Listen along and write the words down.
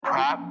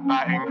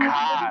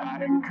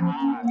ProdByIncod.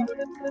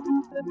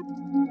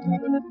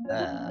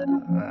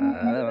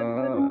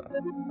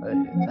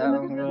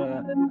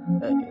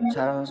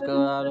 Choppin' and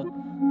screw, I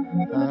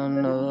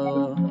don't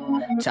know.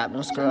 Choppin'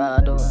 and screw, I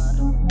do it.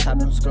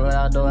 Choppin' and screw,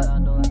 I do it.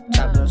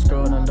 Choppin' and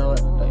screw, I do it.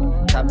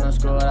 Choppin' and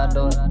screw, I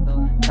do it.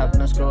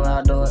 Choppin' and screw,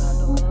 I do it.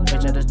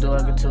 Bitch, I just do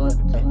it, get to it.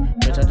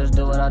 Bitch, I just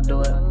do it, I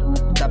do it.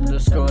 Choppin'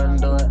 and screw, and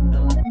do it.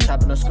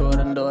 Choppin' and screw,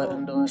 and do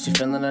it. She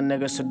feelin' a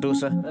nigga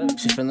seducer.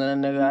 She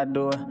feelin' a nigga, I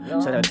do it.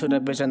 Said I to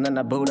that bitch and then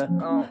I boot her.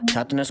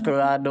 Choppin' and screw,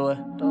 I do it.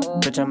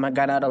 Bitch, I might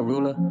got out a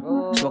ruler.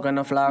 Smoking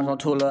the flowers on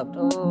tulip.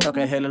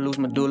 Talking hella loose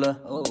medulla.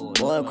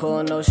 Boy,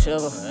 cool, no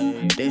shiver.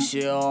 This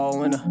year all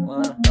winter.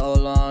 No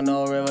lawn,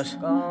 no rivers.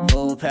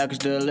 Full package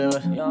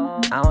delivered.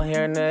 I don't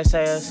hear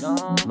naysayers.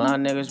 My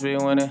niggas be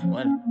winning.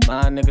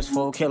 My niggas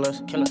full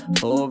killers.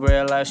 Full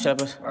bread like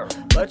shepherds.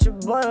 But your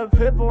boy a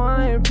people,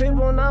 I ain't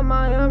people, not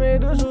Miami.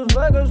 This was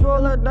Vegas,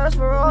 roll a dice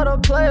for all the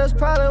players.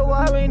 Probably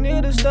why we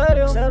need a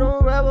stadium. Said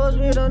them rebels,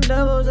 we them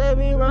devils. They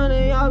be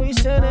running, y'all be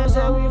sinning.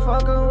 Said we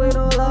fucking, we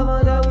don't love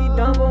them. That we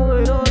dump them,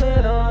 we don't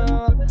need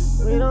them.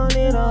 We don't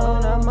need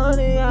them. That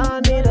money, I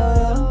need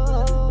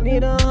her.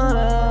 Need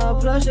 100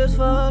 plus just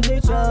for a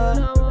feature.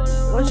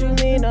 What you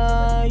mean,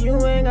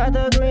 you ain't got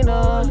the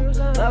greener.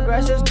 The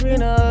grass is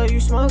greener, you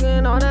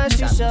smoking on that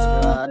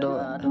shisha. I do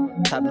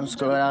it. Choppin' and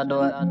screw, I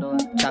do it.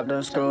 Choppin'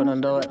 and screw,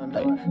 and do it.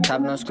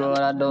 Choppin' and screw,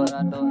 I do it.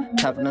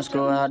 Choppin' and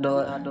screw, I do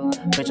it.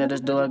 Bitch, I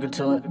just do it, get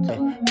to it.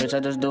 Bitch, I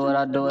just do it,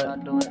 I do it.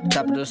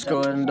 Choppin' and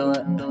screw, and do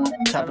it.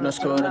 Choppin' and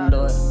screw, and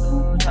do it.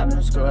 Choppin'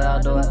 and screw, I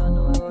do it.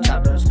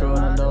 Choppin' and screw,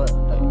 and do it.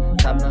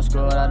 Choppin' and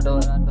screw, I do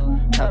it.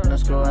 Choppin' and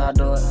screw, I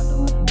do it.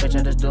 Bitch,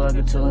 I just do it,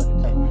 get to it.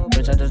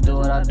 Bitch, I just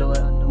do it, I do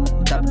it.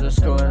 Choppin' and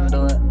screw, and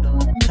do it.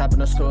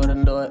 Choppin' and screw,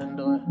 and do it.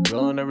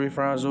 Rollin' the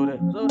reefer on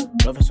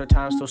zooted. Love for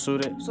time, still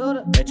suited.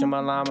 Bitch in my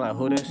line, I'm like,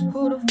 who this?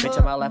 Bitch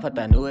in my life, I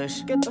thought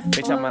newish.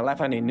 Bitch in my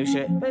life, I need new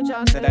shit.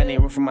 Said I need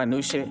room for my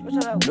new shit.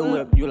 New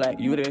whip, you like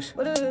you this.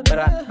 But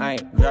I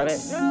ain't grab it.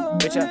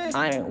 Bitch,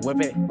 I ain't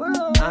whip it.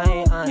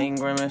 I ain't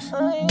grimace.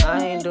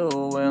 I ain't do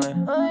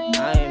willin'.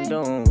 I ain't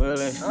doing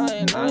willis.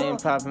 I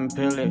ain't poppin'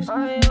 pills.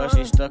 But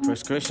she stuck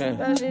prescription.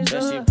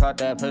 Said she pop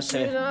that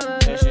pussy.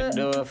 Said she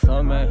do it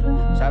for me.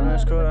 Choppin'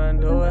 and screw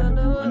and do it.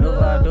 Maneuver,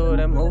 I do it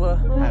and move her.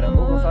 How to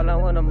move her, fall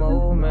out when the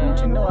movement.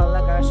 She know I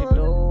like how she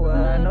do it.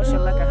 I know she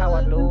like it how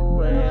I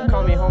do it.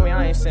 Call me homie,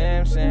 I ain't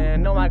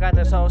Simpson. Know I got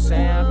this whole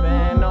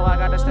sampin'. Know I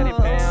got the steady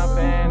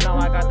pimpin'. Know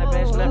I got the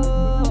bitch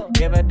limpin'.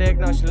 Give a dick,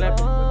 no she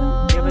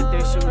limpin'. Give a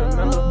dick, she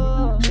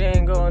remember. She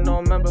ain't going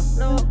no member.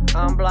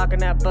 I'm blocking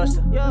that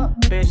buster.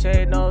 Bitch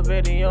ain't no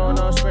video,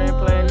 no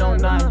screenplay, no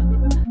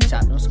nothing.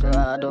 Choppin' and screw,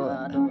 I do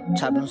it.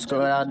 Choppin' and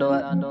screw, I do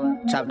it.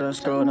 Choppin' and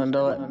screw, and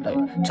do it.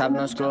 Choppin'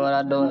 and screw,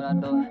 I do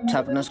it.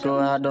 Choppin' and screw,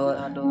 I do it.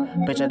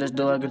 Bitch, I just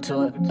do it, get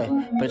to it.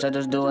 Bitch, I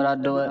just do it, I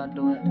do it.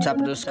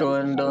 Choppin' and screw,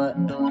 and do it.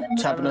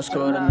 Choppin' and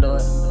screw, and do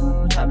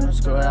it. Choppin' and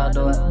screw, I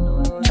do it.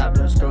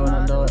 Choppin' and screw,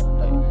 and do it.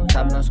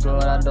 Choppin' and screw,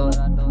 I do it.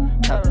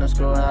 Choppin' and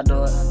screw, I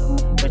do it.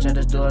 Bitch, I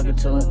just do it, get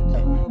to it.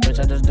 Bitch,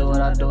 I just do it,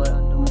 I do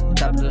it.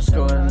 Choppin' and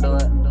screw, and do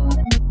it.